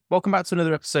Welcome back to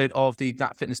another episode of the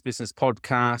That Fitness Business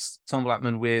Podcast. Tom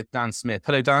Blackman with Dan Smith.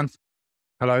 Hello, Dan.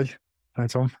 Hello. Hi,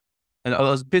 Tom. And I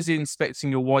was busy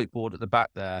inspecting your whiteboard at the back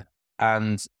there,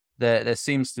 and there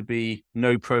seems to be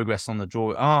no progress on the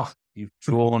drawing. You've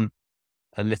drawn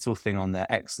a little thing on there.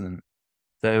 Excellent.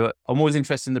 So I'm always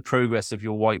interested in the progress of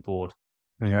your whiteboard.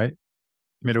 Okay.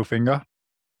 Middle finger.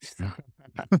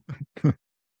 Excellent.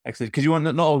 Because you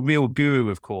want not a real guru,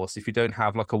 of course, if you don't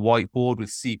have like a whiteboard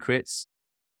with secrets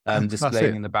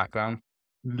displaying in the background.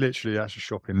 Literally, that's a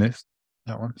shopping list.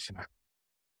 That one.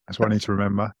 That's what I need to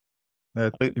remember.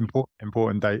 They're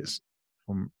important dates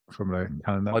from the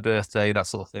calendar. My birthday, that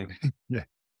sort of thing. Yeah.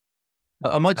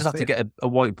 I might just have to get a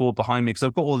whiteboard behind me because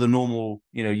I've got all the normal,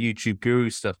 YouTube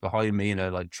guru stuff behind me,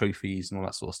 like trophies and all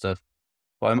that sort of stuff.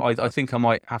 But I think I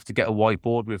might have to get a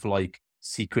whiteboard with like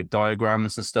secret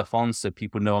diagrams and stuff on so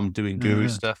people know I'm doing guru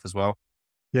stuff as well.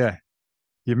 Yeah.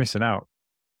 You're missing out.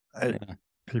 Yeah.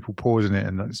 People pausing it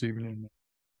and like zooming in.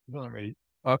 It doesn't really,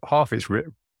 half it's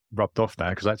rubbed off now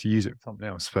because I had to use it for something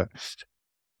else. But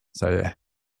so, yeah.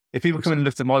 If people come and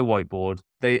looked at my whiteboard,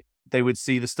 they would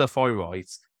see the stuff I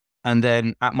write. And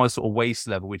then at my sort of waist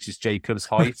level, which is Jacob's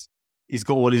height, he's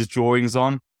got all his drawings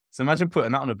on. So imagine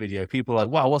putting that on a video. People are like,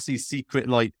 wow, what's these secret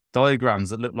like diagrams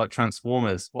that look like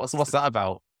Transformers? What's that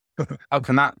about? How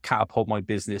can that catapult my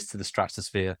business to the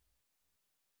stratosphere?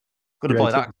 Got to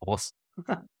buy that course.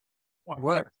 Might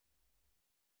work.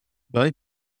 Right?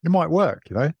 It might work,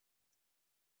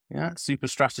 Yeah, super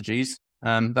strategies.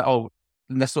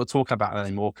 Let's not talk about that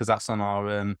anymore because that's on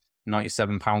our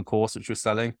 £97 course, which we're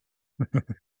selling.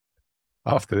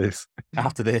 After this,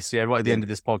 yeah, right at the end of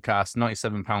this podcast,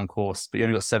 £97 course, but you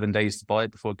only got 7 days to buy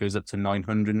it before it goes up to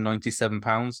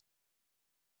 £997.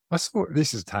 I saw,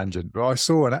 this is a tangent, but I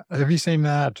saw have you seen the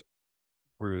ad?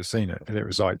 We would have seen it, and it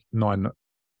was like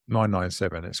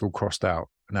 997. It's all crossed out.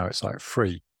 Now it's like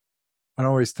free. And I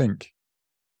always think,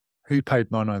 who paid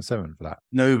 997 for that?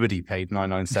 Nobody paid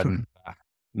 997 for that.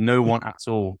 No one at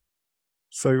all.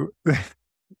 So I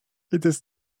just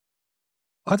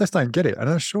don't get it.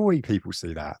 And surely people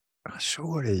see that.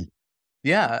 Surely.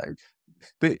 Yeah.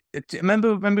 But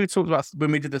remember we talked about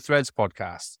when we did the Threads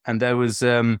podcast, and there was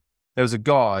a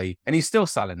guy, and he's still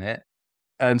selling it,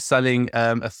 selling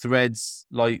a Threads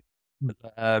like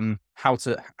how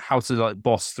to like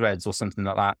boss Threads or something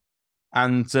like that.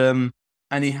 And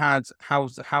he had how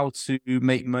to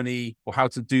make money or how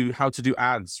to do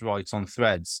ads right on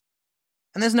Threads.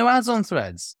 And there's no ads on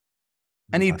Threads.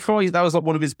 And he priced, that was like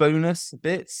one of his bonus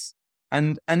bits.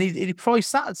 And he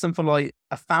priced that at something like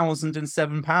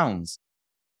 £1,007.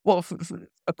 What,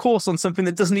 a course on something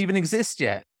that doesn't even exist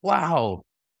yet. Wow.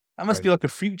 That must be like a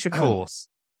future course.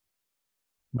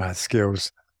 Mad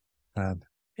skills.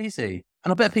 Easy.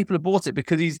 And I bet people have bought it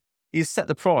because he's set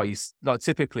the price, like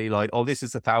typically like, oh, this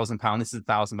is £1,000, this is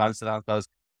 £1,000, this is £1,000.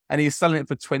 And he's selling it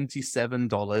for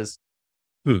 $27.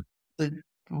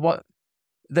 What?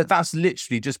 That's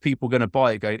literally just people going to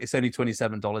buy it going, it's only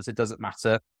 $27. It doesn't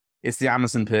matter. It's the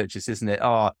Amazon purchase, isn't it?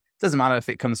 It doesn't matter if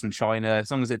it comes from China.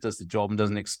 As long as it does the job and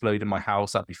doesn't explode in my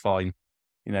house, that'd be fine.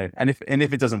 And if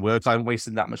it doesn't work, I haven't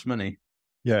wasted that much money.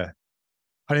 Yeah.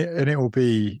 And it will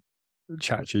be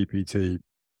ChatGPT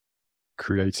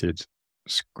created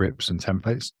scripts and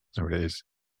templates. That's what it is.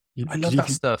 I love that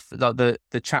stuff. Like the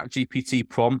ChatGPT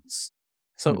prompts.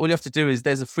 So all you have to do is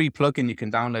there's a free plugin you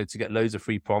can download to get loads of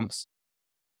free prompts.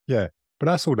 Yeah, but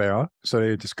that's all they are. So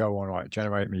they just go on, right,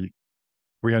 generate me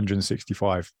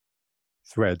 365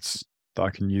 threads that I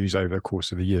can use over the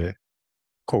course of the year.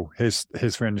 Cool. Here's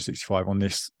 365 on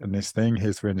this and this thing.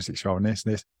 Here's 365 on this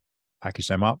and this. Package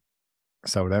them up,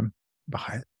 sell them.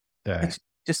 Yeah. It's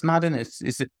just mad, isn't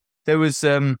it? There was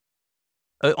on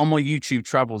my YouTube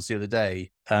travels the other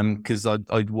day, because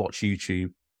I'd watch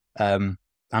YouTube, and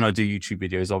I do YouTube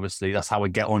videos, obviously. That's how I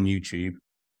get on YouTube.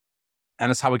 And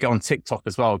that's how I get on TikTok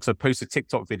as well, because I post a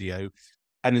TikTok video,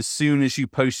 and as soon as you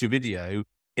post your video,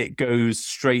 it goes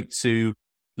straight to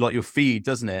like your feed,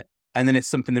 doesn't it? And then it's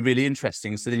something that's really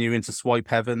interesting. So then you're into swipe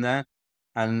heaven there.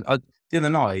 And the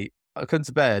other night, I come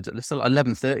to bed at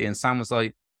 11:30, and Sam was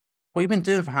like, "What have you been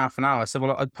doing for half an hour?" I said,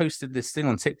 "Well, I posted this thing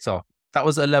on TikTok." That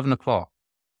was at 11 o'clock.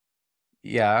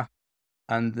 Yeah.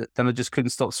 And then I just couldn't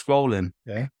stop scrolling.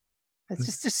 Yeah. It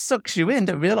just sucks you in.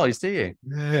 Don't realize, do you?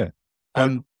 Yeah.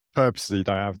 Purposely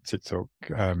don't have TikTok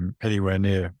anywhere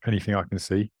near anything I can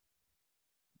see.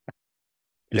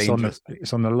 It's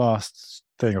on the last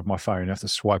thing of my phone. You have to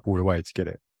swipe all the way to get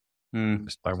it.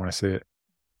 Just don't want to see it.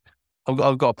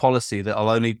 I've got a policy that I'll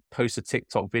only post a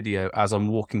TikTok video as I'm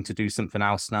walking to do something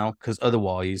else now, because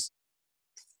otherwise,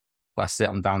 that's it.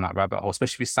 I'm down that rabbit hole,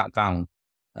 especially if you sat down.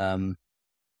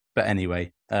 But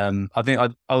anyway, I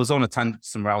think I was on a tangent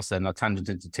somewhere else then. I tangented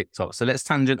into TikTok. So let's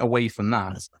tangent away from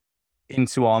that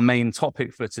into our main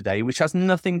topic for today, which has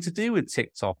nothing to do with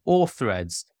TikTok or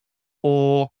Threads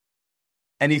or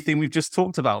anything we've just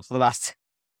talked about for the last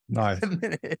 10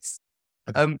 minutes.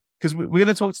 Because we're going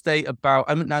to talk today about,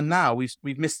 now we've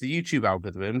missed the YouTube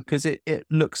algorithm because it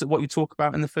looks at what we talk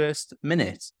about in the first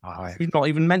minute. We've not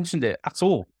even mentioned it at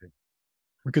all.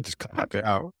 We could just cut that bit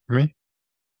out. Me?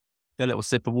 A little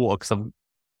sip of water because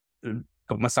I've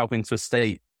got myself into a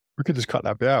state. We could just cut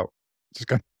that bit out. Just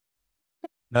go.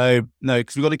 No,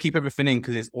 because we've got to keep everything in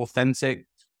because it's authentic.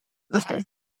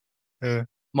 Yeah.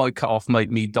 Might cut off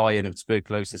me dying of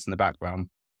tuberculosis in the background.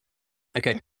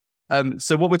 Okay.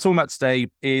 So what we're talking about today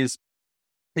is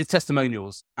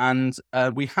testimonials. And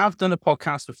we have done a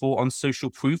podcast before on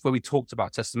social proof where we talked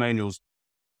about testimonials.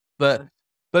 But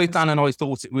both Dan and I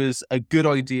thought it was a good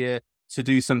idea to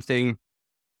do something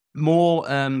more,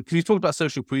 because we talked about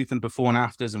social proof and before and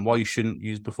afters and why you shouldn't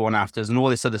use before and afters and all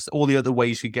the other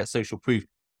ways you get social proof.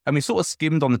 And we sort of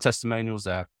skimmed on the testimonials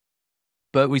there.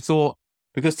 But we thought,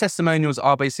 because testimonials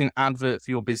are basically an advert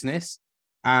for your business,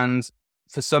 and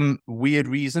for some weird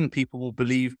reason, people will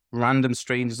believe random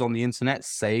strangers on the internet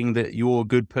saying that you're a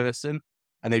good person,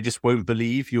 and they just won't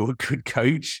believe you're a good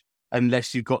coach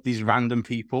unless you've got these random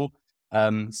people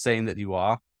saying that you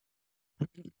are.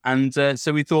 And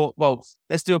so we thought, well,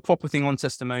 let's do a proper thing on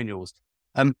testimonials.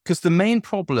 Because the main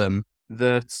problem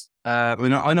that, I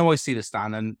know I see this,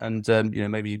 Dan, and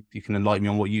maybe you can enlighten me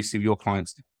on what you see with your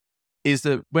clients, is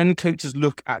that when coaches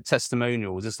look at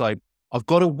testimonials, it's like, I've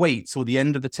got to wait till the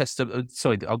end of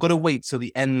I've got to wait till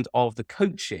the end of the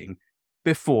coaching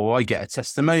before I get a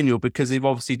testimonial, because they've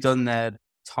obviously done their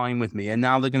time with me. And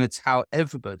now they're going to tell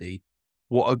everybody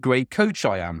what a great coach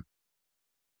I am.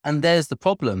 And there's the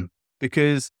problem,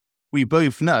 because we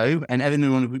both know, and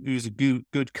everyone who's a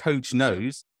good coach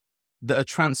knows, that a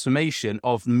transformation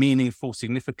of meaningful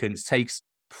significance takes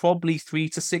probably 3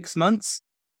 to 6 months.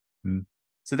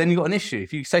 So then you've got an issue.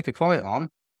 If you take a client on,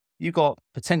 you've got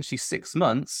potentially 6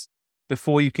 months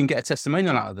before you can get a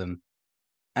testimonial out of them.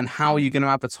 And how are you going to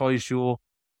advertise your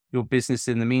business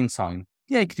in the meantime?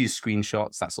 Yeah, you could use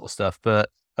screenshots, that sort of stuff, but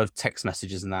of text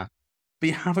messages and that. But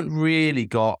you haven't really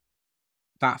got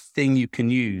that thing you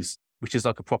can use, which is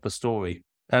like a proper story.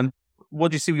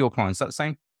 What do you see with your clients? Is that the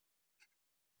same?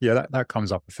 Yeah, that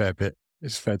comes up a fair bit.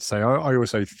 It's fair to say. I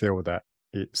also feel that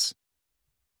it's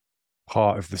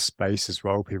part of the space as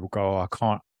well. People go, I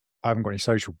haven't got any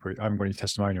social proof, I haven't got any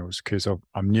testimonials because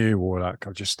I'm new, or like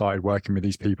I've just started working with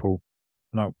these people.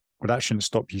 No, well, that shouldn't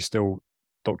stop you still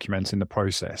documenting the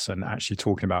process and actually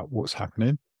talking about what's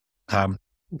happening. So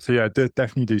yeah,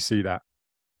 definitely do see that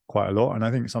quite a lot. And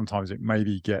I think sometimes it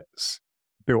maybe gets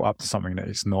built up to something that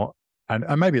it's not. And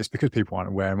maybe it's because people aren't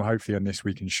aware. And hopefully on this,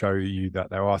 we can show you that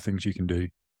there are things you can do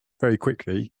very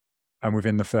quickly. And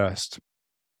within the first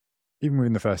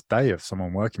day of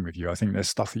someone working with you, I think there's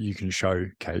stuff that you can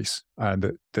showcase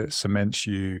and that cements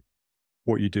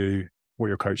what you do, what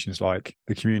your coaching is like,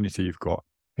 the community you've got.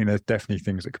 I think there's definitely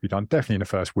things that could be done. Definitely in the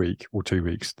first week or 2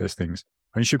 weeks, there's things.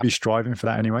 And you should be striving for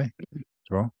that anyway as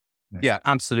well. Yeah,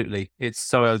 absolutely. It's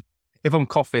so, if I'm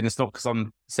coughing, it's not because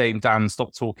I'm saying, Dan,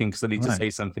 stop talking because I need to say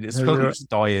something. It's because I'm just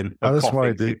dying. That's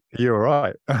why you're all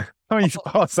right. I mean, you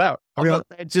pass out. I'm not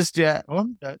there just yet.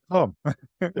 Come.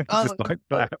 Just like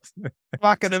that.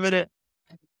 Back in a minute.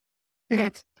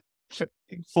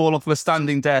 Fall off a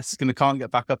standing desk and I can't get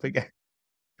back up again.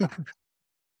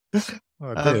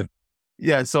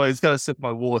 Yeah, so I was going to sip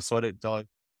my water so I don't die.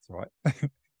 That's all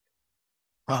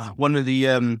right. One of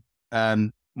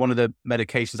the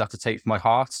medications I have to take for my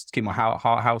heart to keep my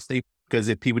heart healthy, because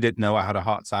if people didn't know I had a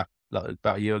heart attack like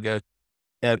about a year ago,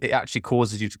 it actually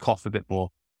causes you to cough a bit more.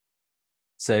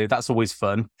 So that's always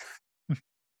fun.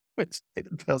 Which it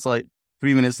feels like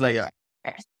 3 minutes later,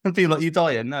 I feel like you're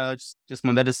dying. No, just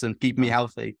my medicine, keep me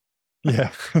healthy.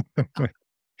 Yeah.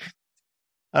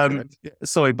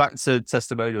 Sorry, back to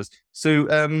testimonials. So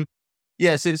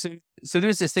so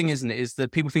there's this thing, isn't it? Is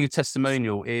that people think a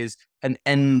testimonial is an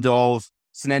end of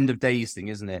days thing,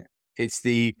 isn't it? It's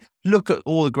the look at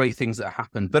all the great things that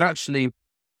happen. But actually,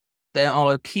 there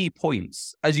are key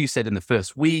points, as you said, in the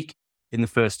first week, in the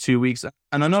first 2 weeks.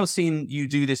 And I know I've seen you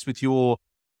do this with your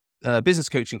business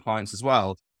coaching clients as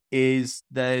well. I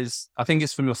think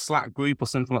it's from your Slack group or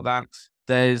something like that.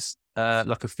 There's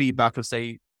like a feedback of,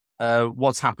 say,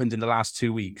 what's happened in the last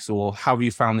 2 weeks, or how have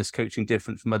you found this coaching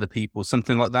different from other people,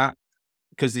 something like that.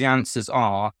 Because the answers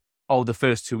are, oh, the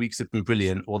first 2 weeks have been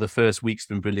brilliant, or the first week's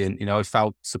been brilliant. I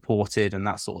felt supported and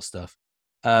that sort of stuff.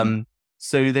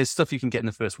 So there's stuff you can get in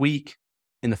the first week,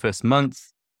 in the first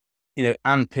month,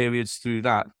 and periods through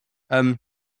that.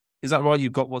 Is that right?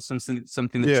 You've got something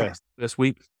that tracks this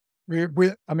week?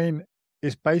 I mean,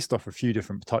 it's based off a few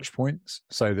different touch points.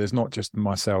 So there's not just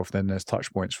myself, then there's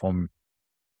touch points from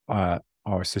our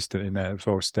assistant in there as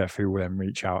well, Steph, who will then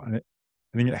reach out. And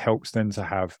I think it helps then to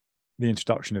have the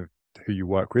introduction of who you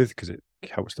work with, because it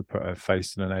helps to put a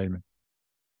face to the name.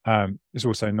 It's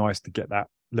also nice to get that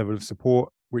level of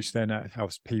support, which then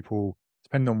helps people,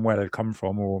 depending on where they've come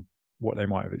from or what they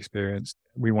might have experienced.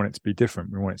 We want it to be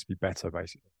different. We want it to be better,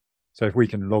 basically. So if we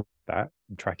can log that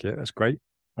and track it, that's great.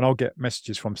 And I'll get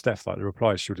messages from Steph, like the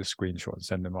replies, she'll just screenshot and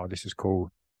send them, oh, this is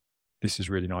cool. This is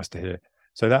really nice to hear.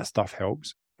 So that stuff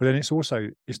helps. But then it's also,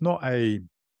 it's not a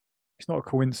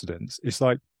coincidence. It's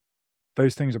like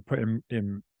those things are put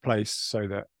in place so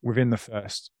that within the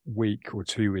first week or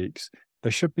 2 weeks,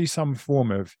 there should be some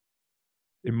form of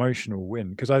emotional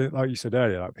win. Because like you said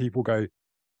earlier, like people go,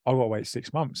 I've got to wait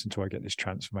 6 months until I get this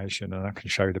transformation and I can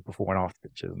show the before and after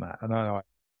pictures and that. And I'm like,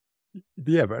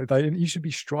 yeah, but you should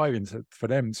be striving for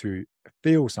them to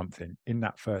feel something in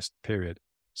that first period.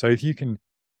 So if you can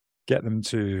get them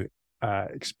to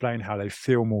explain how they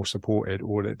feel more supported,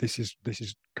 or that this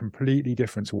is completely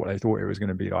different to what they thought it was going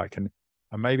to be like, and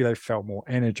maybe they felt more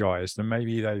energized, and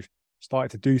maybe they've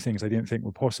started to do things they didn't think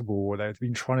were possible, or they've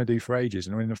been trying to do for ages,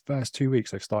 and in the first 2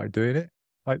 weeks they've started doing it.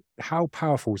 Like, how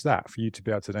powerful is that for you to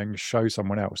be able to then show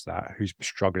someone else that who's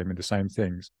struggling with the same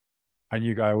things? And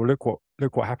you go, well,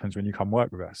 look what happens when you come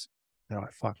work with us. They're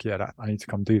like, fuck yeah, I need to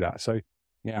come do that. So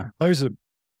yeah, those are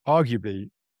arguably,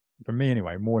 for me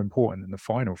anyway, more important than the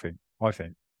final thing, I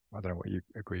think. I don't know what you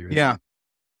agree with. Yeah.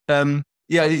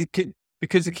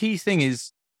 Because the key thing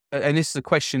is, and this is a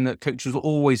question that coaches will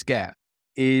always get,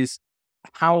 is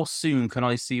how soon can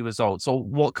I see results, or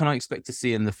what can I expect to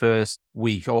see in the first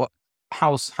week, or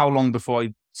how long before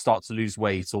I start to lose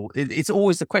weight? Or it's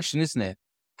always the question, isn't it?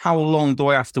 How long do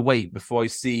I have to wait before I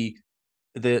see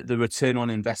the return on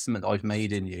investment I've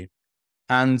made in you?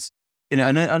 And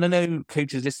and I know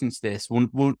coaches listening to this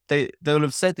they'll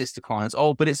have said this to clients.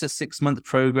 Oh, but it's a 6-month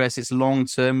progress. It's long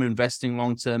term, investing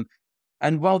long term.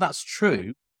 And while that's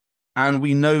true, and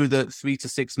we know that 3 to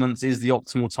 6 months is the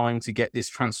optimal time to get this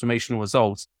transformational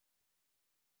result,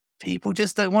 people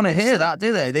just don't want to hear that,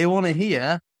 do they? They want to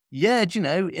hear, yeah,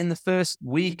 in the first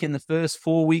week, in the first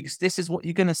 4 weeks, this is what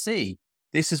you're going to see.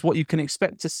 This is what you can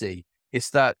expect to see. It's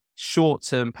that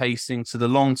short-term pacing to the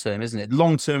long-term, isn't it?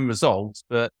 Long-term results,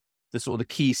 but the sort of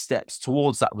the key steps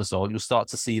towards that result, you'll start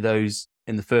to see those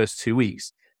in the first 2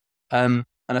 weeks. And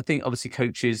I think obviously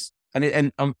coaches,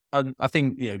 and I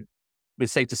think,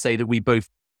 it's safe to say that we both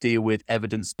deal with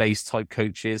evidence-based type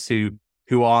coaches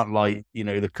who aren't like,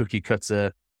 the cookie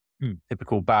cutter,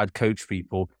 typical bad coach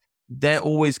people. They're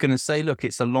always going to say, look,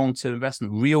 it's a long-term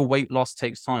investment. Real weight loss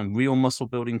takes time. Real muscle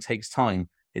building takes time.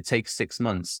 It takes 6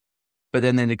 months. But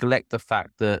then they neglect the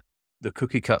fact that the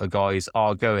cookie cutter guys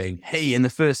are going, hey, in the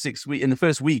first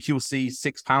week, you'll see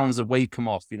 6 pounds of weight come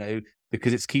off,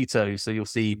 because it's keto. So you'll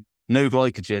see no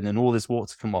glycogen and all this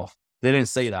water come off. They don't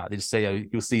say that. They just say, oh,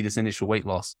 you'll see this initial weight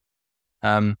loss.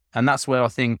 And that's where I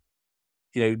think,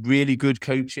 really good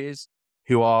coaches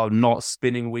who are not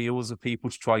spinning wheels of people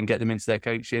to try and get them into their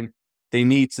coaching, they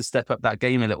need to step up that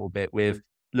game a little bit with,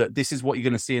 look, this is what you're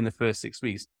going to see in the first 6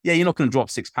 weeks. Yeah, you're not going to drop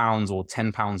 6 pounds or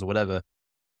 10 pounds or whatever,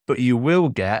 but you will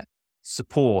get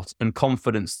support and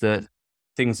confidence that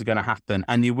things are going to happen,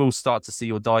 and you will start to see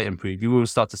your diet improve. You will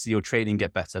start to see your training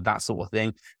get better, that sort of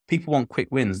thing. People want quick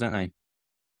wins, don't they?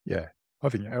 Yeah, I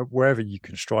think wherever you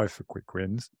can strive for quick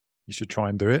wins, you should try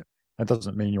and do it. That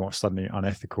doesn't mean you are suddenly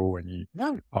unethical and you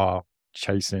are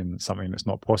chasing something that's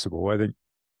not possible. I think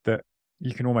that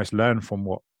you can almost learn from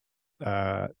what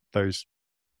those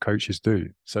coaches do.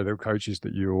 So the coaches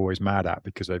that you're always mad at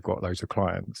because they've got loads of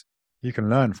clients, you can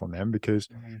learn from them because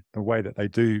the way that they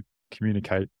do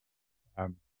communicate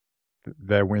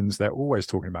their wins, they're always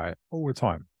talking about it all the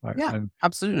time. Like, yeah, and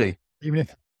absolutely. Even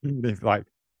if like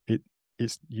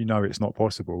it's it's not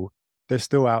possible, they're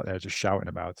still out there just shouting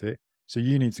about it. So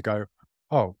you need to go,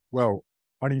 oh, well,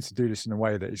 I need to do this in a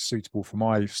way that is suitable for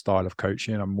my style of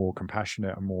coaching. I'm more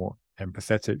compassionate. I'm more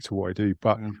empathetic to what I do.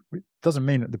 But it doesn't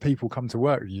mean that the people come to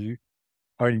work with you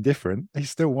are any different. They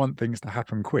still want things to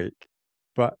happen quick.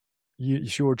 But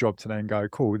it's your job to then go,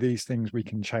 cool, these things we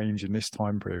can change in this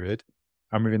time period.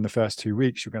 And within the first 2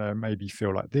 weeks, you're going to maybe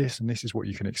feel like this, and this is what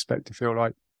you can expect to feel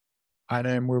like. And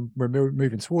then we're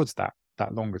moving towards that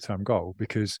longer term goal,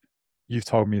 because you've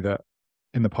told me that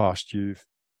in the past you've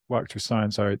worked with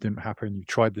so-and-so, it didn't happen. You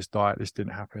tried this diet, this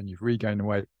didn't happen. You've regained the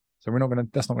weight. So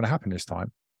that's not going to happen this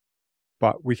time.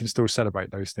 But we can still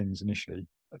celebrate those things initially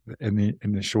in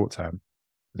the short term.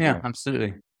 Yeah,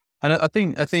 absolutely. And I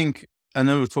think I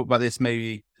know we'll talk about this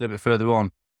maybe a little bit further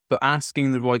on, but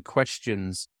asking the right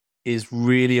questions is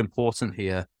really important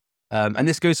here. And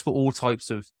this goes for all types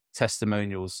of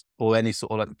testimonials or any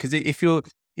sort of like, because if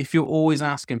you're always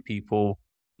asking people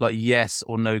like yes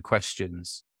or no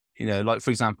questions, like for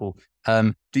example,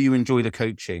 do you enjoy the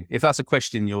coaching? If that's a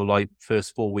question you're like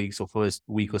first 4 weeks or first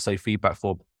week or so feedback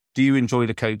for, do you enjoy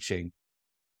the coaching?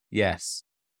 Yes.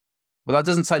 Well, that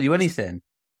doesn't tell you anything,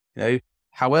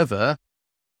 However,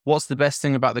 what's the best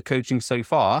thing about the coaching so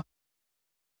far?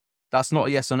 That's not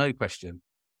a yes or no question.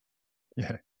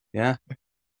 Yeah. Yeah.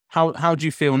 How do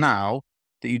you feel now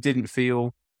that you didn't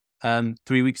feel 3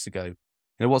 weeks ago?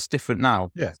 What's different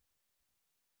now? Yeah.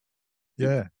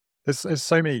 Yeah. There's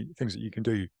so many things that you can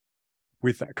do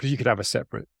with that, because you could have a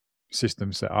separate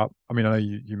system set up. I mean, I know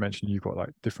you mentioned you've got like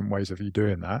different ways of you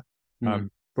doing that.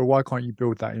 But why can't you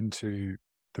build that into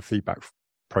the feedback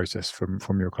process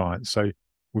from your clients? So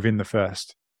within the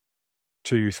first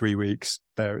 2-3 weeks,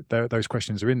 those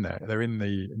questions are in there. They're in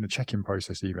the check-in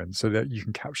process even, so that you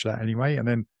can capture that anyway. And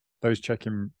then those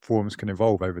check-in forms can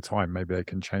evolve over time. Maybe they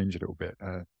can change a little bit.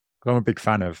 I'm a big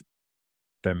fan of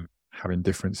them having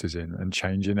differences in and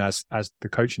changing as the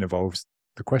coaching evolves.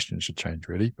 The questions should change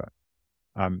really, but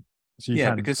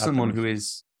so because someone who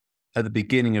is at the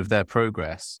beginning of their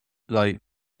progress, like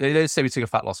let's say we take a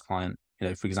fat loss client,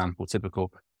 for example,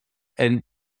 typical, and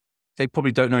they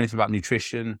probably don't know anything about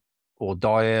nutrition or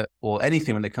diet or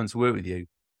anything when they come to work with you.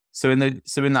 So in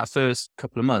that first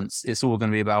couple of months, it's all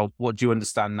going to be about what do you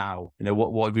understand now?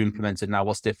 What have you implemented now?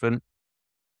 What's different?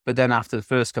 But then after the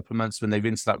first couple of months, when they've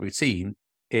into that routine,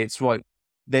 it's right.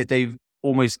 They've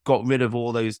almost got rid of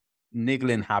all those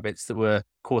niggling habits that were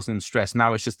causing them stress.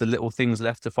 Now it's just the little things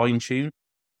left to fine tune.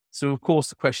 So of course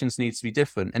the questions need to be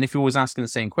different. And if you're always asking the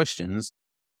same questions,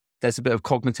 there's a bit of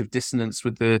cognitive dissonance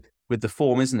with the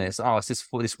form, isn't it? So, it's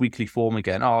this weekly form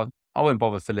again. I won't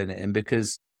bother filling it in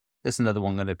because there's another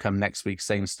one going to come next week,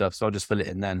 same stuff. So I'll just fill it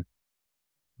in then.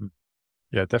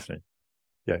 Yeah, definitely.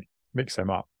 Yeah, mix them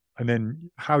up. And then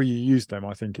how you use them,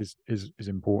 I think is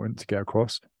important to get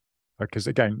across. Because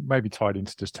again, maybe tied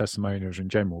into just testimonials in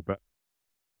general, but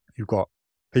you've got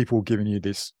people giving you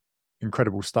this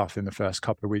incredible stuff in the first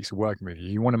couple of weeks of working with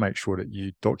you. You want to make sure that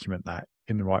you document that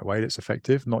in the right way that's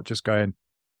effective, not just going,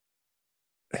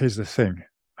 here's the thing,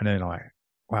 and then like,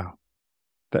 wow,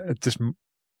 just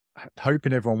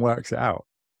hoping everyone works it out.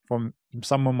 From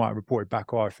someone might report it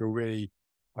back, I feel really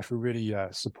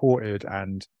supported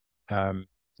and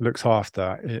looked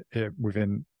after it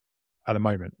within at the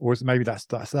moment, or maybe that's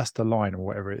the line or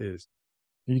whatever it is.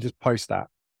 You just post that,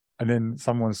 and then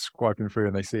someone's swiping through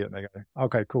and they see it and they go,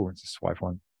 okay, cool, and just swipe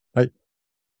on. Like,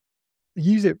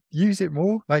 use it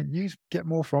more. Like, get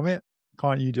more from it.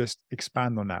 Can't you just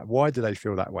expand on that? Why do they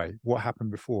feel that way? What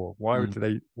happened before? Why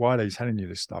are they telling you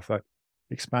this stuff? Like,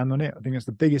 expand on it. I think it's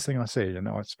the biggest thing I see, and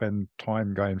I spend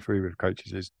time going through with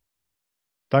coaches is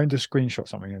don't just screenshot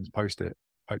something and post it.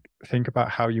 Like, think about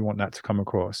how you want that to come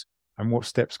across. And what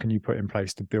steps can you put in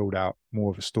place to build out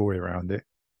more of a story around it?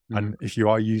 And if you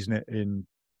are using it in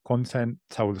content,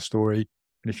 tell the story.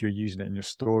 And if you're using it in your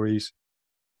stories,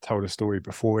 tell the story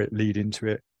before it, lead into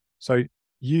it. So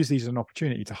use these as an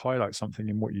opportunity to highlight something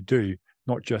in what you do,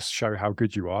 not just show how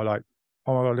good you are. Like,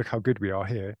 oh my God, look how good we are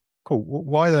here. Cool.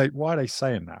 Why are they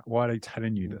saying that? Why are they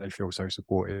telling you that they feel so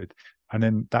supported? And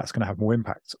then that's going to have more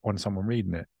impact on someone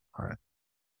reading it. All right.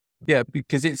 Yeah,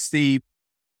 because it's the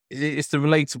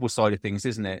relatable side of things,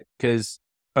 isn't it? Because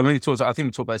I think we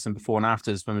talked about some before and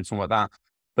afters when we were talking about that,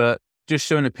 but just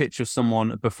showing a picture of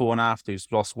someone before and after who's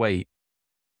lost weight,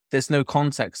 there's no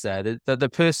context there. The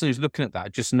person who's looking at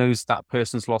that just knows that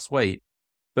person's lost weight,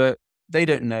 but they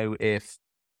don't know if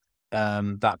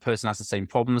that person has the same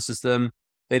problems as them.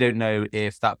 They don't know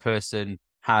if that person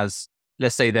has,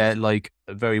 let's say they're like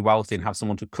very wealthy and have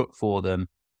someone to cook for them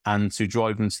and to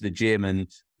drive them to the gym,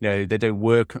 and they don't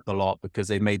work a lot because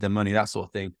they made their money, that sort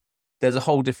of thing. There's a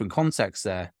whole different context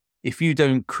there. If you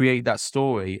don't create that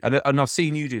story, and I've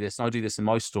seen you do this, and I do this in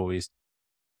my stories,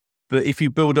 but if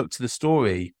you build up to the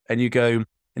story and you go,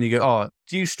 oh,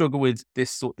 do you struggle with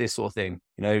this sort of thing?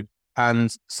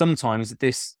 And sometimes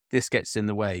this gets in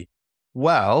the way.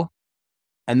 Well,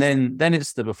 and then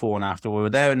it's the before and after. We're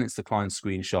there and it's the client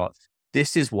screenshot.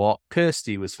 This is what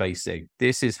Kirsty was facing.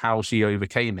 This is how she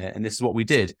overcame it. And this is what we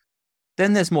did.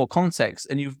 Then there's more context,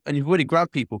 and you've really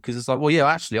grabbed people, because it's like, well, yeah,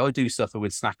 actually I do suffer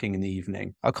with snacking in the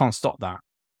evening. I can't stop that.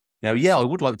 Yeah, I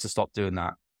would like to stop doing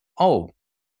that. Oh,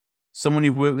 someone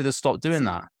you've worked with has stopped doing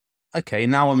that. Okay,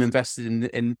 now I'm invested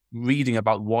in reading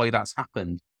about why that's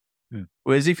happened.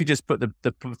 Whereas if you just put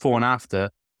the before and after,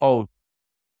 oh,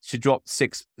 she dropped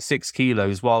 6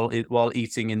 kilos while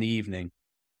eating in the evening.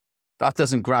 that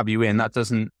doesn't grab you in. That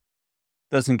doesn't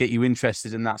get you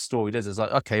interested in that story, does it? It's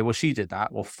like, okay, well, she did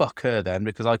that. Well, fuck her then,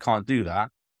 because I can't do that.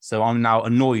 So I'm now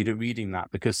annoyed at reading that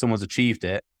because someone's achieved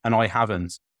it and I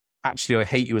haven't. Actually, I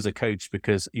hate you as a coach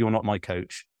because you're not my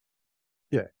coach.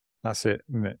 Yeah, that's it,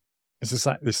 isn't it? It's just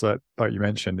like this, like you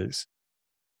mentioned, it's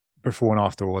before and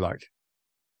after, or like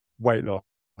weight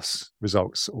loss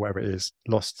results or whatever it is,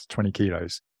 lost 20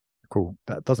 kilos. Cool.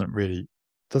 That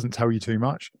doesn't tell you too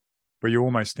much, but you're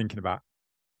almost thinking about,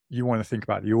 you want to think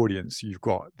about the audience you've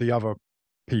got, the other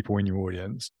people in your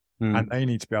audience, and they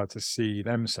need to be able to see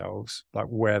themselves like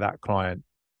where that client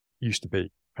used to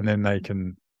be. And then they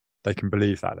can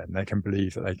believe that, then they can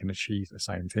believe that they can achieve the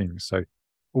same things. So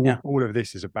all of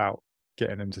this is about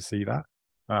getting them to see that.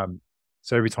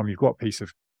 So every time you've got a piece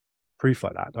of proof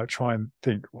like that, like try and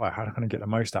think, well, how can I get the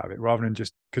most out of it? Rather than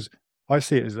just, because I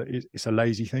see it as it's a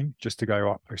lazy thing just to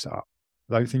go up, post it up.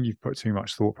 I don't think you've put too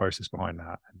much thought process behind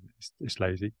that. And it's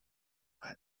lazy.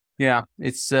 Yeah,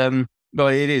 it's well,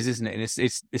 it is, isn't it? And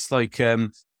it's like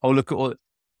look at all,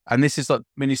 and this is like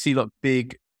when you see like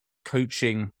big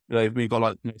coaching, like we've got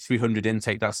like 300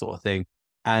 intake, that sort of thing,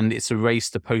 and it's a race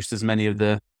to post as many of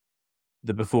the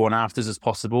before and afters as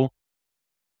possible.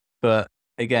 But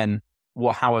again,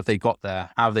 how have they got there?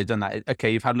 How have they done that?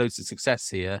 Okay, you've had loads of success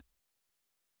here.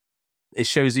 It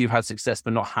shows that you've had success,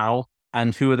 but not how.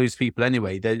 And who are those people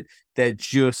anyway? They're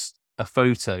just a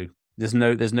photo. There's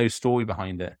no story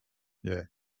behind it. Yeah.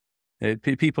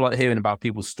 People like hearing about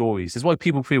people's stories. It's why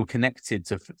people feel connected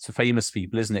to famous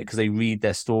people, isn't it? Because they read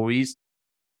their stories,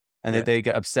 and they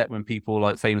get upset when people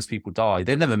like famous people die.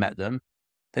 They've never met them.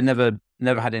 They never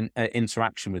had an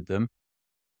interaction with them.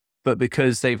 But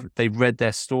because they've read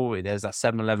their story, there's that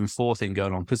 7-11-4 thing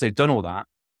going on. Because they've done all that,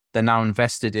 they're now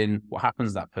invested in what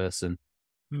happens to that person.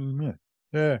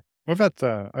 Yeah. We've had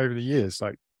over the years,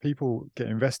 like people get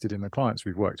invested in the clients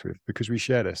we've worked with because we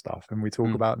share their stuff and we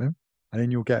talk about them. And then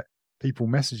you'll get people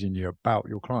messaging you about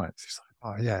your clients. It's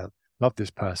like, oh yeah, love this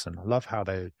person. I love how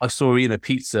they. I saw her eating a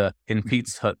pizza in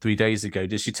Pizza Hut 3 days ago.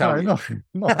 Did she tell you? No,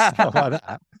 not like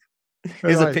that.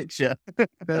 Here's a picture.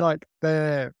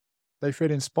 They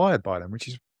feel inspired by them, which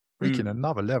is freaking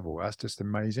another level. That's just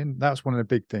amazing. That's one of the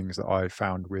big things that I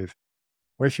found with,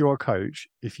 well, if you're a coach,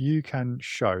 if you can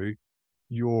show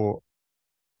your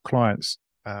clients,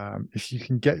 if you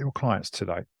can get your clients to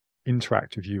like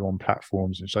interact with you on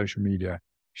platforms and social media,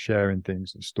 sharing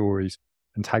things and stories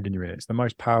and tagging you in it, it's the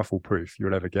most powerful proof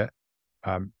you'll ever get.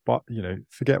 But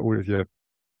forget all of your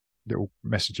little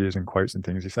messages and quotes and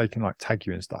things. If they can like tag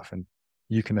you and stuff and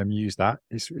you can then use that,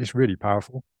 it's really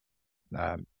powerful.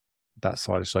 That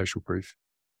side of social proof.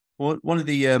 Well, one of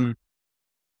the going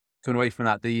away from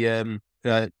that,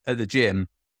 at the gym,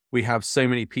 we have so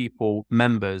many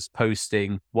members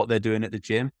posting what they're doing at the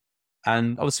gym.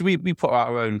 And obviously we put out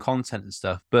our own content and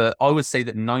stuff, but I would say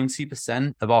that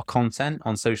 90% of our content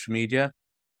on social media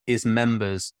is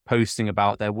members posting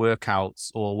about their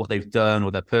workouts or what they've done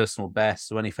or their personal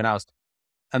best or anything else.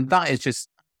 And that is just,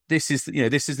 this is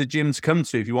the gym to come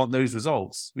to if you want those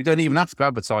results. We don't even have to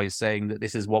advertise saying that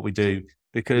this is what we do,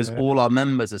 because all our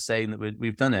members are saying that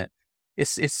we've done it.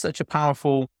 It's such a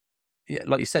powerful,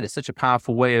 like you said, it's such a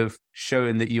powerful way of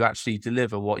showing that you actually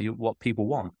deliver what people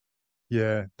want.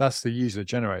 Yeah, that's the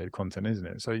user-generated content, isn't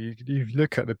it? So you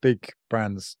look at the big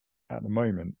brands at the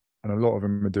moment, and a lot of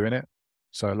them are doing it.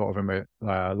 So a lot of them are,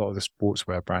 a lot of the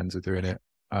sportswear brands are doing it,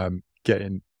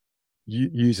 getting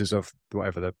users of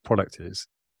whatever the product is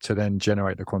to then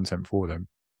generate the content for them.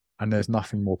 And there's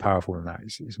nothing more powerful than that.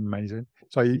 It's amazing.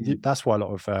 So that's why a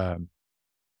lot of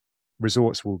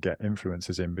resorts will get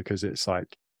influencers in, because it's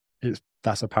like,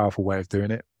 that's a powerful way of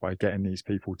doing it, by getting these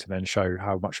people to then show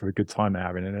how much of a good time they're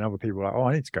having. And then other people are like, oh,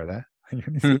 I need to go there.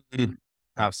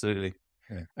 Absolutely.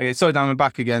 Yeah. Okay, sorry, Dan, I'm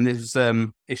back again. This is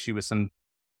issue with some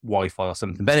Wi-Fi or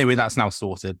something. But anyway, that's now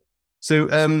sorted. So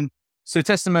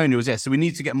testimonials, so we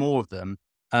need to get more of them.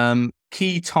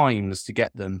 Key times to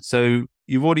get them. So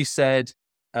you've already said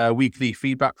weekly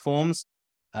feedback forms.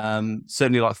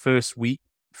 Certainly like first week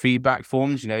feedback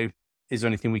forms, is there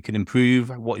anything we can improve?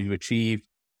 What you've achieved?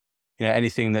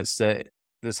 Anything that's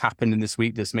happened in this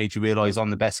week that's made you realize I'm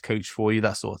the best coach for you,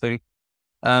 that sort of thing.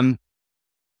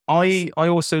 I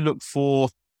also look for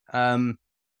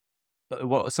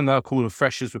what something I call a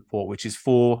freshers report, which is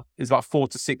about 4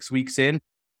 to 6 weeks in.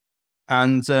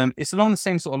 And it's along the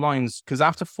same sort of lines, because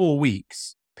after 4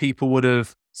 weeks, people would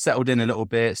have settled in a little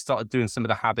bit, started doing some of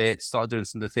the habits, started doing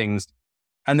some of the things,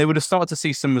 and they would have started to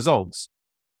see some results,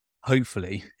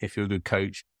 hopefully, if you're a good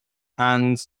coach.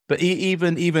 But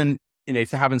even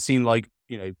if they haven't seen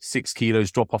 6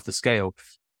 kilos drop off the scale,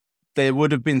 there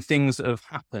would have been things that have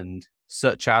happened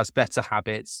such as better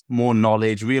habits, more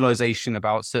knowledge, realization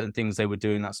about certain things they were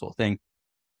doing, that sort of thing,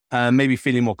 maybe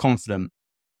feeling more confident.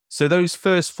 So those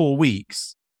first 4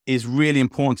 weeks is really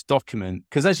important to document,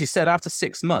 because as you said, after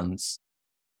 6 months,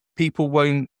 people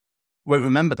won't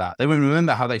remember that. They won't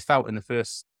remember how they felt in the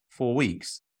first 4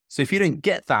 weeks. So if you don't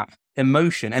get that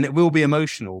emotion, and it will be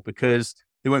emotional because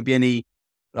there won't be any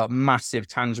massive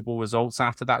tangible results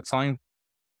after that time.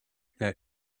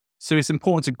 So it's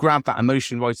important to grab that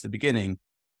emotion right at the beginning.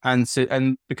 And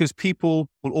because people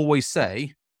will always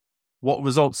say, what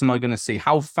results am I going to see?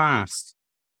 How fast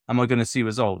am I going to see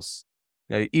results?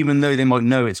 Even though they might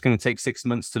know it's going to take 6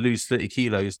 months to lose 30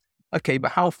 kilos. Okay,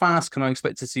 but how fast can I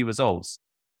expect to see results?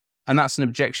 And that's an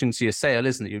objection to your sale,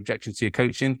 isn't it? Your objection to your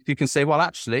coaching. You can say, well,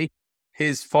 actually,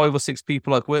 here's 5 or 6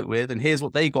 people I've worked with, and here's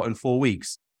what they got in 4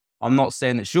 weeks. I'm not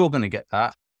saying that you're going to get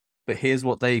that, but here's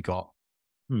what they got.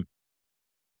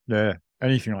 Yeah,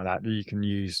 anything like that you can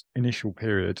use initial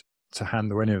period to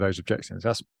handle any of those objections.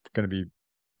 That's going to be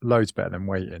loads better than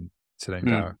waiting to then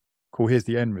go, cool, here's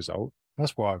the end result.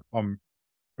 That's why I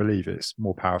believe it's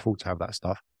more powerful to have that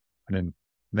stuff, and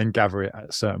then gather it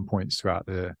at certain points throughout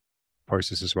the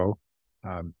process as well.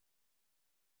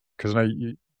 Because I know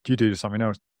you do something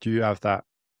else. Do you have that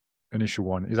initial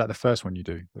one? Is that the first one you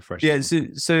do, the fresh? Yeah.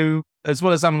 So as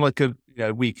well as I'm like a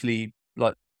weekly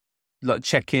like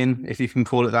check-in, if you can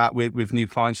call it that, with new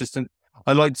clients,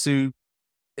 I like to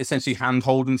essentially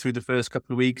handhold them through the first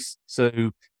couple of weeks. So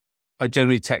I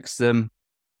generally text them,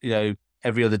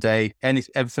 every other day,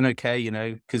 everything okay,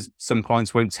 because some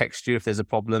clients won't text you if there's a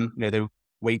problem. They'll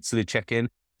wait till they check in,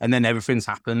 and then everything's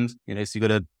happened. So you got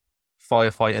to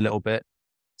firefight a little bit.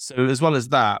 So as well as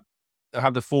that, I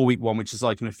have the 4-week one, which is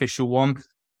like an official one,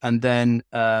 and then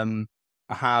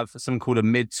I have something called a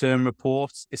midterm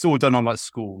report. It's all done on like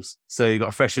schools. So you've got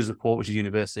a freshers report, which is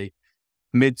university,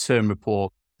 midterm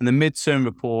report. And the midterm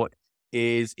report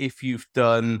is if you've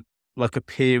done like a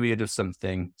period of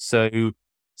something. So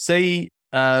say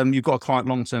you've got a client,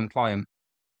 long-term client,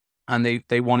 and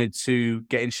they wanted to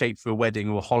get in shape for a wedding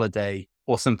or a holiday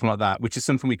or something like that, which is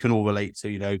something we can all relate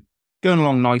to, going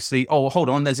along nicely. Oh, hold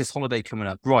on, there's this holiday coming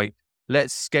up. Right.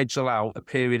 Let's schedule out a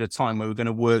period of time where we're going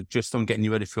to work just on getting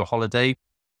you ready for your holiday.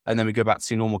 And then we go back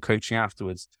to your normal coaching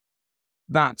afterwards.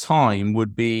 That time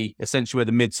would be essentially where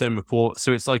the midterm report.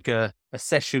 So it's like a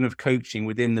session of coaching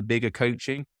within the bigger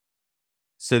coaching,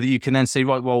 so that you can then say,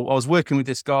 right, well, I was working with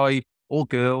this guy or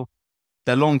girl.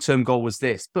 Their long-term goal was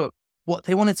this, but what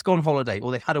they wanted to go on holiday,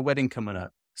 or they had a wedding coming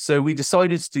up. So we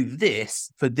decided to do this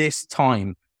for this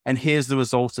time. And here's the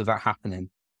result of that happening.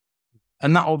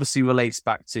 And that obviously relates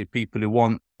back to people who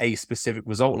want a specific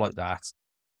result like that.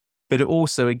 But it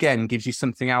also, again, gives you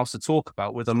something else to talk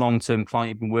about with a long-term client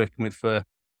you've been working with for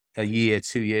a year,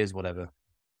 2 years, whatever.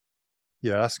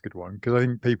 Yeah, that's a good one. Because I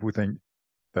think people think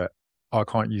that I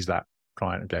can't use that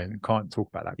client again. Can't talk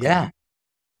about that client.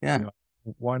 Yeah.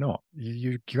 Why not?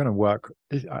 You're going to work,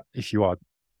 if you are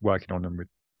working on them with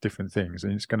different things,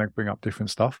 and it's going to bring up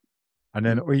different stuff. And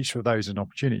then each of those is an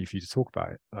opportunity for you to talk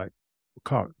about it. Like,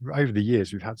 over the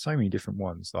years, we've had so many different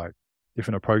ones, like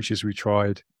different approaches we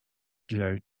tried,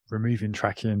 removing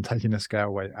tracking, taking the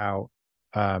scale weight out.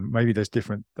 Maybe there's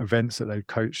different events that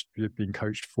you've been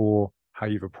coached for, how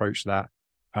you've approached that.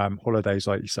 Holidays,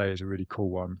 like you say, is a really cool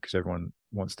one because everyone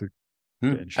wants to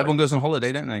get in shape. Everyone goes on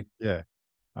holiday, don't they? Yeah.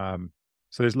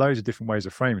 So there's loads of different ways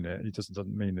of framing it. It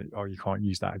doesn't mean that, you can't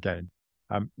use that again.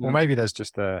 Or maybe there's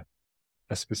just a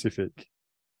specific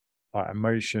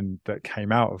emotion that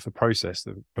came out of the process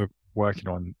of working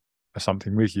on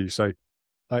something with you. So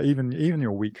even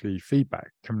your weekly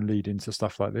feedback can lead into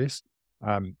stuff like this.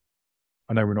 I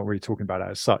know we're not really talking about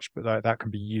that as such, but that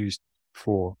can be used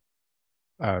for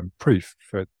proof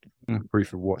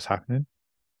of what's happening.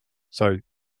 So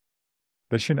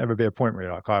there shouldn't ever be a point where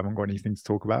you're like, I haven't got anything to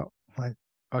talk about. Like,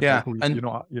 okay, cool. And you're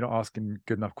not asking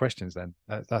good enough questions then.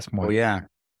 That's my... Well, yeah.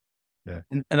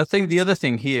 And I think the other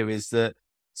thing here is that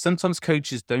sometimes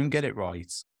coaches don't get it right.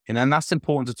 And that's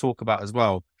important to talk about as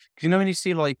well. Because when you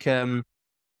see like, I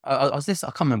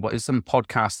can't remember, it was some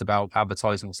podcast about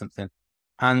advertising or something.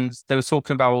 And they were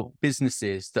talking about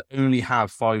businesses that only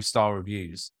have 5-star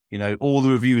reviews. All the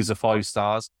reviews are 5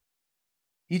 stars.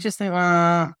 You just think,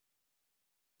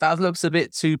 that looks a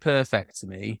bit too perfect to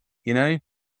me.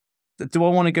 Do I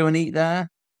want to go and eat there?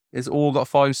 It's all got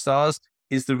 5 stars.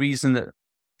 Is the reason that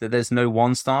there's no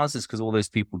 1 stars is because all those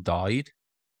people died?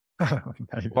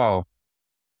 Wow.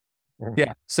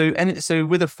 Yeah. So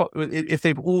if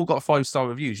they've all got 5-star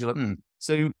reviews, you're like,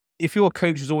 So if your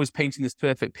coach is always painting this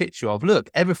perfect picture of, look,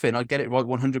 everything, I get it right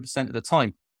 100% of the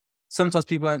time. Sometimes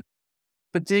people aren't,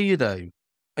 but do you though?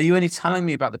 Are you only telling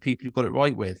me about the people you've got it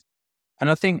right with?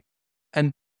 And I think,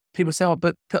 and people say, oh,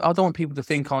 but I don't want people to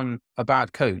think I'm a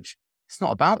bad coach. It's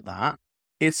not about that.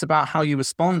 It's about how you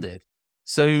responded.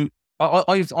 So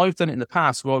I've done it in the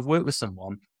past where I've worked with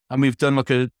someone and we've done like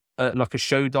a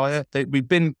show diet. We've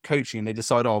been coaching and they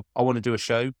decide, oh, I want to do a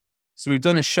show. So we've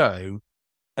done a show,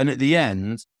 and at the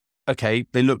end, okay,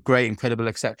 they look great, incredible,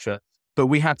 etc. But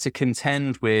we had to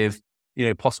contend with,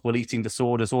 possible eating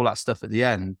disorders, all that stuff at the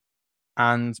end,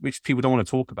 and which people don't want to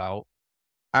talk about.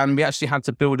 And we actually had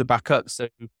to build it back up so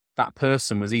that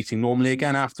person was eating normally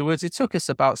again afterwards. It took us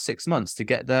about 6 months to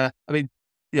get there. I mean,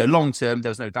 long term,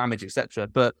 there was no damage, etc.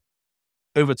 But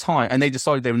over time, and they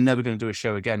decided they were never going to do a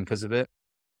show again because of it.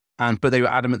 But they were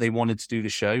adamant they wanted to do the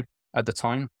show at the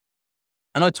time.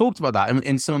 And I talked about that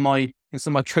in some of my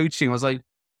coaching. I was like,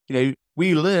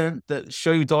 we learned that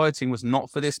show dieting was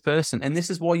not for this person, and this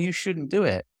is why you shouldn't do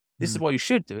it. This is why you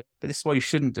should do it, but this is why you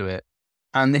shouldn't do it.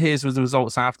 And here's the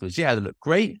results afterwards. Yeah, they look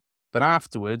great, but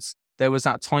afterwards there was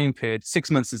that time period.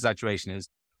 6 months exaggeration is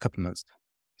a couple of months.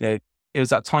 It was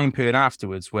that time period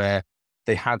afterwards where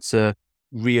they had to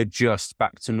readjust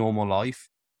back to normal life,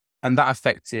 and that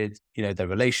affected their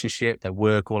relationship, their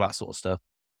work, all that sort of stuff.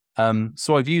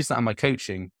 So I've used that in my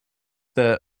coaching,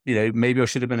 that maybe I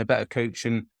should have been a better coach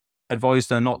and advised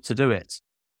her not to do it,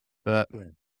 but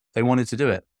they wanted to do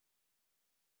it.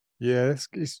 Yeah,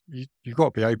 you've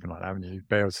got to be open like that, haven't you?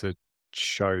 Be able to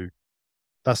show,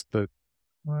 that's the,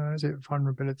 is it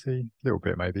vulnerability? A little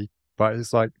bit maybe, but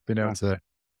it's like being able to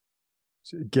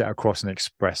get across and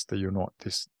express that you're not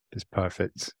this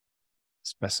perfect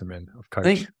specimen of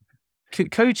coaching. I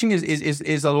think coaching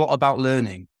is a lot about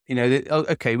learning.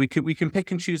 Okay, we can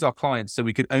pick and choose our clients, so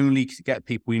we could only get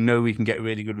people we know we can get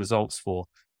really good results for.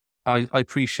 I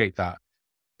appreciate that.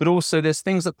 But also there's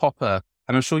things that pop up,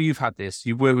 and I'm sure you've had this.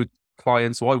 You've worked with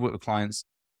clients, or I've worked with clients,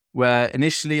 where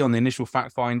initially on the initial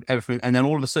fact find, everything, and then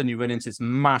all of a sudden you run into this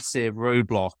massive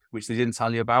roadblock, which they didn't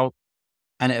tell you about,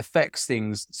 and it affects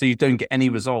things so you don't get any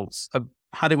results. I've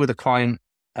had it with a client.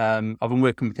 I've been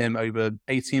working with him over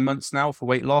 18 months now for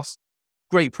weight loss.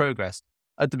 Great progress.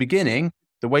 At the beginning,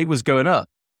 the weight was going up,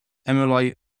 and we're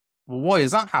like, well, why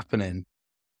is that happening?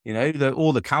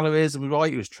 All the calories were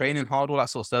right. He was training hard, all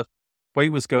that sort of stuff.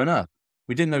 Weight was going up.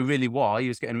 We didn't know really why. He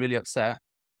was getting really upset.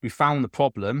 We found the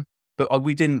problem, but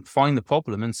we didn't find the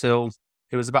problem until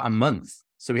it was about a month.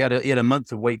 So he had a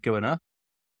month of weight going up.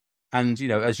 And,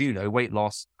 as weight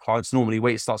loss clients, normally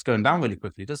weight starts going down really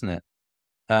quickly, doesn't it?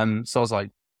 So I was like,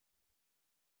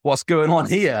 what's going on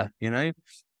here?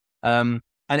 And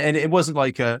it wasn't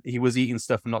like he was eating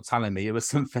stuff and not telling me. It was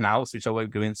something else, which I won't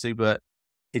go into, but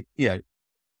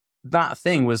that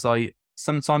thing was like,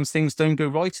 sometimes things don't go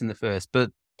right in the first,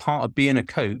 but part of being a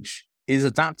coach is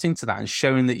adapting to that and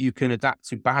showing that you can adapt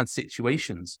to bad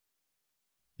situations.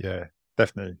 Yeah,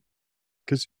 definitely.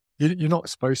 Because you're not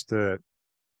supposed to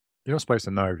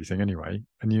know everything anyway.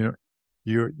 And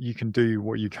you can do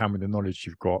what you can with the knowledge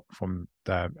you've got from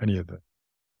any of the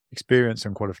experience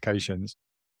and qualifications,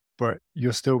 but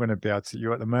you're still going to be able to,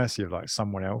 you're at the mercy of like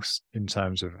someone else in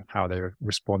terms of how they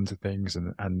respond to things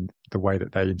and the way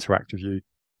that they interact with you.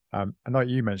 And like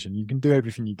you mentioned, you can do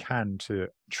everything you can to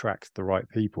attract the right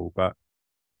people, but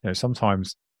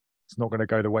sometimes it's not going to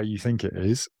go the way you think it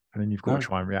is, and then you've got to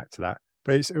try and react to that.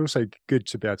 But it's also good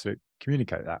to be able to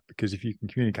communicate that, because if you can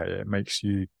communicate it, it makes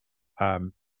you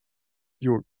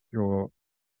your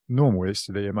normal is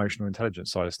to the emotional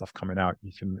intelligence side of stuff coming out.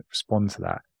 You can respond to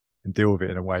that and deal with it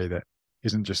in a way that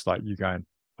isn't just like you going,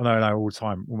 oh no, all the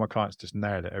time. All my clients just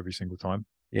nail it every single time.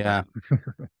 Yeah.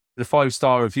 The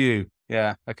 5-star review.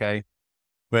 Yeah. Okay.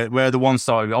 Where the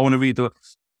 1-star review. I want to read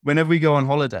whenever we go on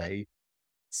holiday,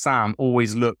 Sam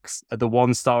always looks at the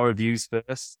 1-star reviews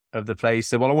first of the place.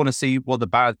 So, I want to see what the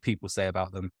bad people say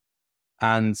about them.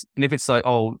 And if it's like,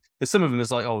 some of them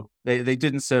is like, they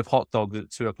didn't serve hot dogs at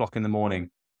 2:00 in the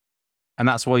morning, and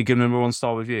that's why you give them a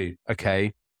 1-star review.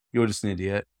 Okay. You're just an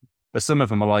idiot. But some of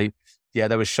them are like, yeah,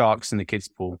 there were sharks in the kids'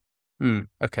 pool.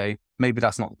 Okay. Maybe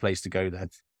that's not the place to go then.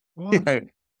 What?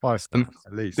 5 stars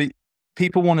at least.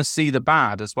 People want to see the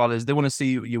bad as well as they want to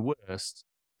see your worst,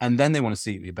 and then they want to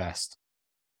see your best.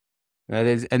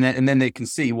 And then they can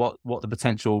see what the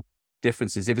potential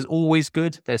difference is. If it's always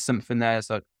good, there's something there.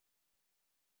 So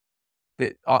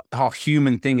our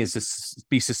human thing is to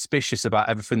be suspicious about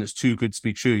everything that's too good to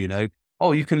be true.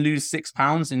 You can lose 6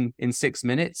 pounds in 6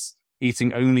 minutes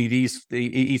eating only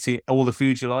eating all the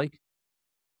food you like.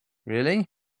 Really?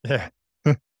 Yeah.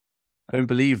 I don't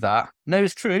believe that. No,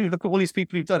 it's true. Look at all these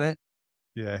people who've done it.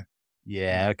 Yeah.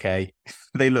 Yeah. Okay.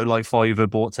 They look like Fiverr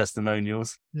bought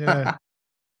testimonials. Yeah.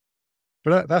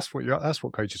 But that's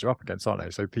what coaches are up against, aren't they?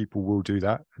 So people will do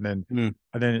that, and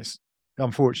then it's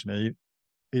unfortunately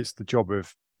it's the job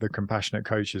of the compassionate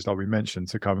coaches, like we mentioned,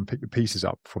 to come and pick the pieces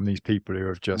up from these people who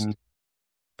have just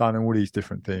done all these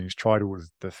different things, tried all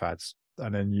the fads,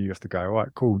 and then you have to go, all right,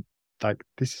 cool, like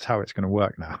this is how it's going to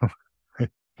work now.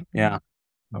 Yeah.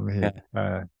 I'm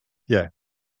here. Yeah.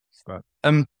 But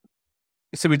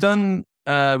so we've done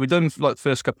like the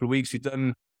first couple of weeks, we've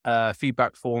done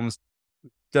feedback forms,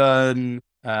 done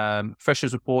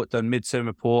freshers report, done midterm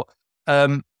report.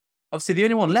 Obviously the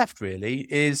only one left really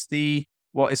is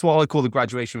it's what I call the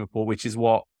graduation report, which is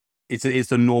what is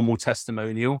the normal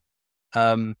testimonial.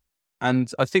 And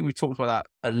I think we've talked about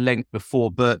that at length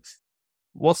before, but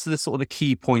what's the sort of the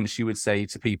key points you would say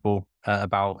to people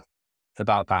about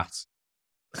that?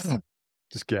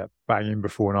 Just get banging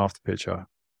before and after picture.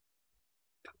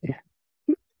 Yeah.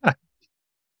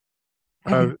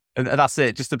 And that's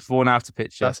it, just a before and after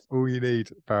picture. That's all you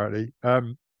need, apparently.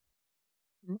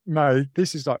 No,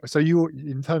 this is like, so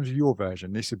in terms of your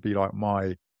version, this would be like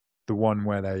the one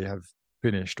where they have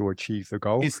finished or achieved the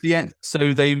goal. It's the end.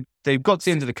 So they've got to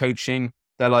the end of the coaching.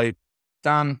 They're like,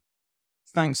 Dan,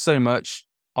 thanks so much.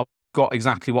 I've got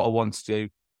exactly what I want to do.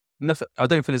 Nothing, I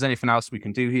don't think there's anything else we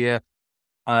can do here.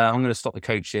 I'm going to stop the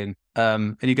coaching.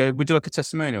 And you go, would you like a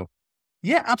testimonial?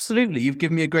 Yeah, absolutely. You've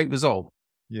given me a great result.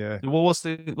 Yeah. Well, what's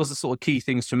the sort of key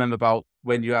things to remember about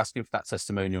when you're asking for that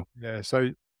testimonial? Yeah. So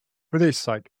for this,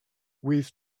 like,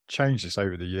 we've changed this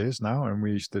over the years now, and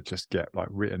we used to just get like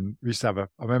written. We used to have I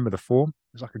remember the form.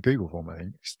 It was like a Google form, I think.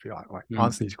 It used to be like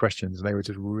answer these questions, and they were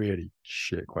just really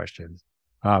shit questions.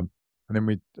 And then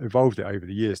we evolved it over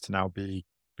the years to now be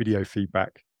video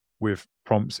feedback with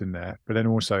prompts in there, but then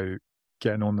also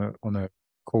getting on a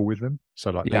call with them.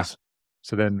 So like this.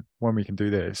 So then when we can do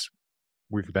this,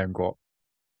 we've then got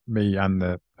me and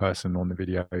the person on the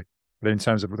video. But in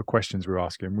terms of the questions we're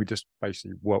asking, we just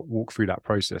basically walk through that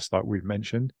process like we've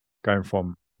mentioned, going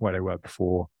from where they were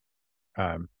before,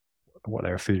 what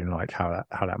they were feeling like, how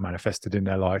that manifested in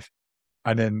their life,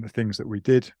 and then the things that we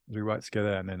did as we worked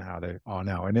together, and then how they are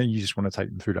now. And then you just want to take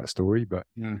them through that story. But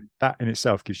that in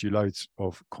itself gives you loads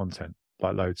of content,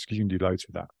 like loads, because you can do loads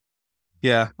with that.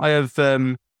 Yeah, I have, for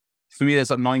me, there's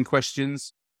like 9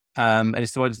 questions. And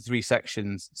it's divided into 3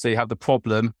 sections. So you have the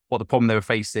problem, what the problem they were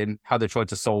facing, how they tried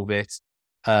to solve it,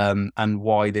 and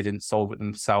why they didn't solve it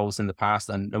themselves in the past,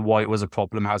 and why it was a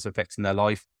problem, how it's affecting their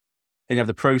life. Then you have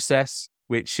the process,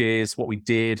 which is what we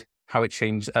did, how it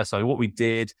changed, what we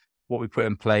did, what we put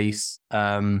in place,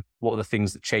 what are the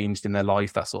things that changed in their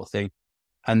life, that sort of thing.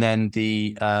 And then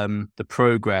the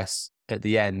progress at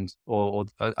the end, or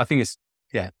I think it's,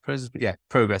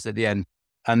 progress at the end.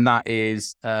 And that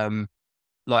is,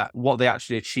 like what they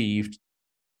actually achieved,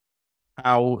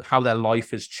 how their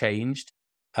life has changed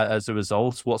as a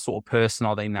result, what sort of person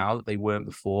are they now that they weren't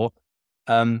before.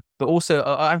 But also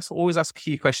I always ask a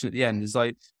key question at the end is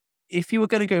like, if you were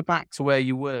going to go back to where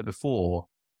you were before,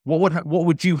 what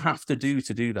would you have to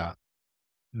do that?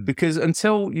 Because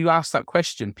until you ask that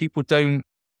question, people don't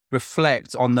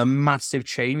reflect on the massive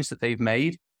change that they've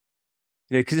made,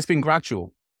 because it's been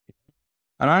gradual.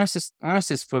 And I asked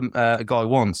this from a guy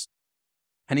once.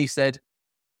 And he said,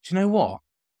 do you know what?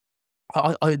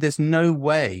 There's no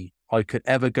way I could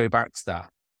ever go back to that,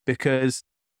 because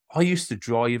I used to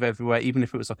drive everywhere, even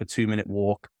if it was like a 2-minute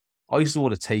walk. I used to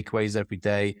order takeaways every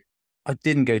day. I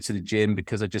didn't go to the gym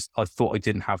because I thought I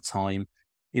didn't have time.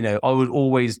 I would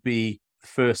always be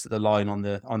first at the line on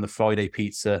the Friday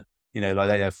pizza, like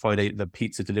they have the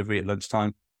pizza delivery at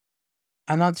lunchtime.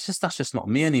 And that's just not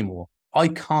me anymore. I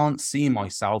can't see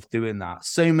myself doing that.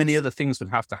 So many other things would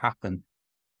have to happen.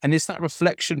 And it's that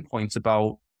reflection point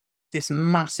about this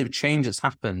massive change that's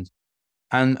happened.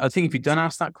 And I think if you don't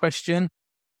ask that question,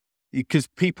 because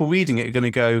people reading it are going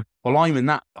to go, well,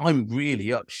 I'm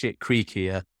really up shit creek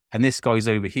here, and this guy's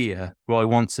over here where I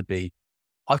want to be.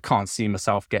 I can't see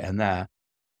myself getting there.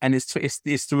 And it's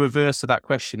the reverse of that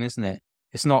question, isn't it?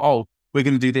 It's not, oh, we're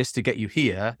going to do this to get you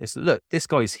here. It's, look, this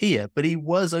guy's here, but he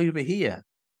was over here.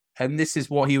 And this is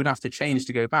what he would have to change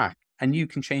to go back. And you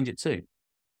can change it too.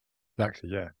 Exactly,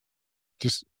 yeah.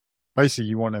 Just basically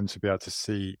you want them to be able to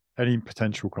see, any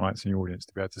potential clients in the audience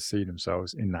to be able to see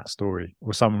themselves in that story,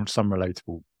 or some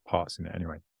relatable parts in it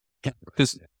anyway. Yeah,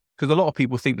 because a lot of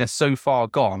people think they're so far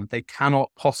gone, they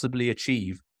cannot possibly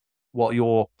achieve what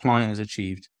your client has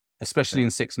achieved, especially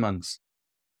in 6 months.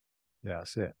 Yeah,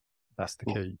 that's it. That's the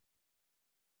key.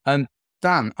 And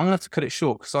Dan, I'm going to have to cut it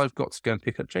short because I've got to go and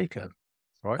pick up Jacob.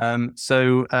 Right.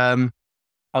 So I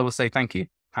will say thank you,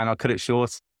 and I'll cut it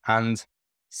short, and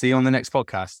see you on the next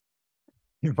podcast.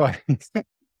 Bye.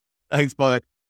 Thanks, bye.